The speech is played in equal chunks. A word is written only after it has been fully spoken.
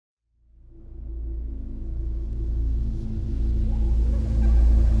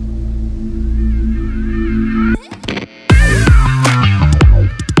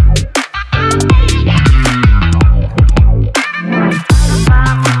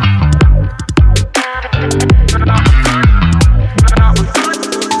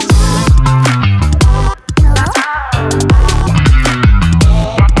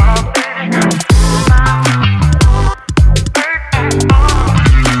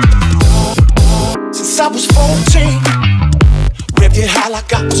I was 14. Ripped it high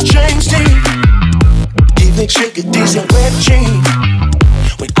like I was James Dean. Even chickadees and wet jeans.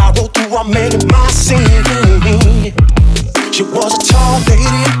 When I rolled through, I made it my scene. She was a tall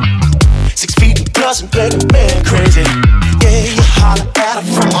lady, 6 feet plus and played the man crazy. Yeah, you holler at her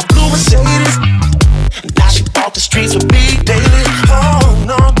from my blue Mercedes. Now she walk the streets with me daily. Oh,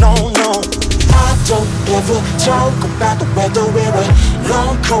 no, no, no. I don't ever talk about the weather. Wear a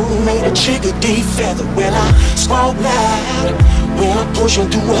long coat made of chickadee feather. When I smoke loud, when I'm pushing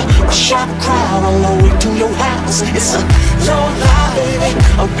through a sharp crowd on the way to your house. It's a low lie, baby.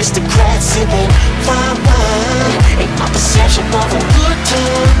 Aristocrat sipping fine wine. Ain't my perception of a good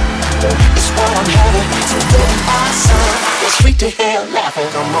time. It's what I'm having. So when I sign, it's sweet to hear laughing.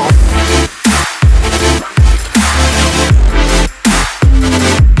 Come on.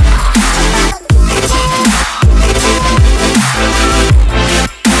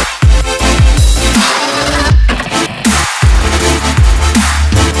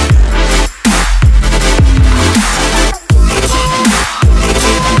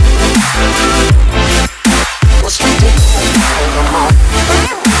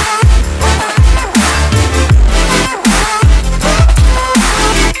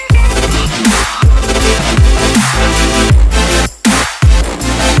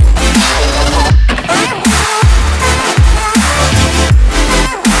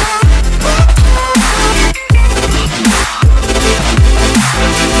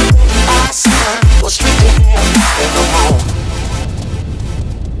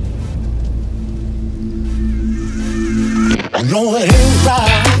 No, it ain't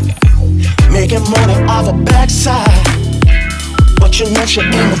right, making money off a backside. But you know she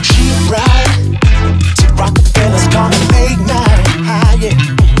ain't no cheap ride. See, Rockefellers call me late night high,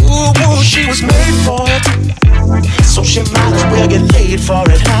 yeah. Ooh, ooh, she was made for it, so she might as well get laid for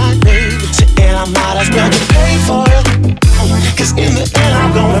it. High, baby, and I might as well get paid for it. Cause in the end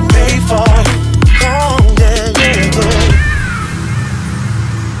I'm gonna pay for it. Oh, yeah, yeah, yeah.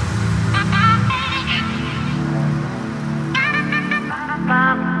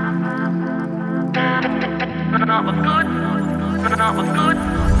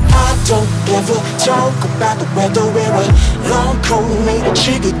 I don't ever talk about the weather. Wear a long coat made of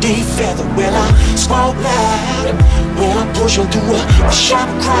chickadee feather. When I smoke loud, when I'm pushing through a sharp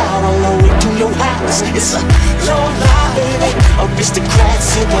crowd on the way to your house. It's a low lie, baby. Aristocrat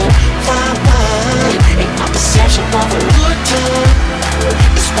sipping fine wine. Ain't my perception of a good time.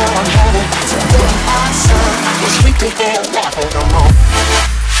 It's what I'm having. So when I sign, it's sweet to hear laughing. Come on.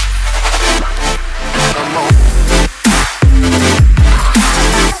 Come on.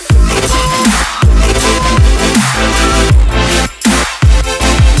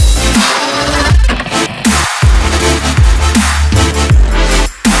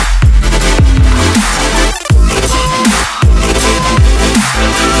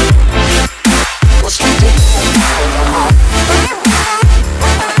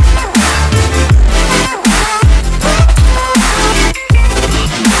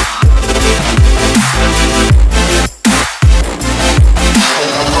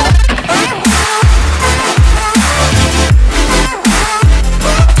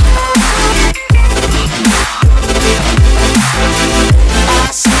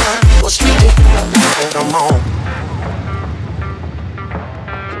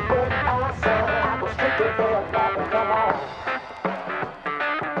 Come on.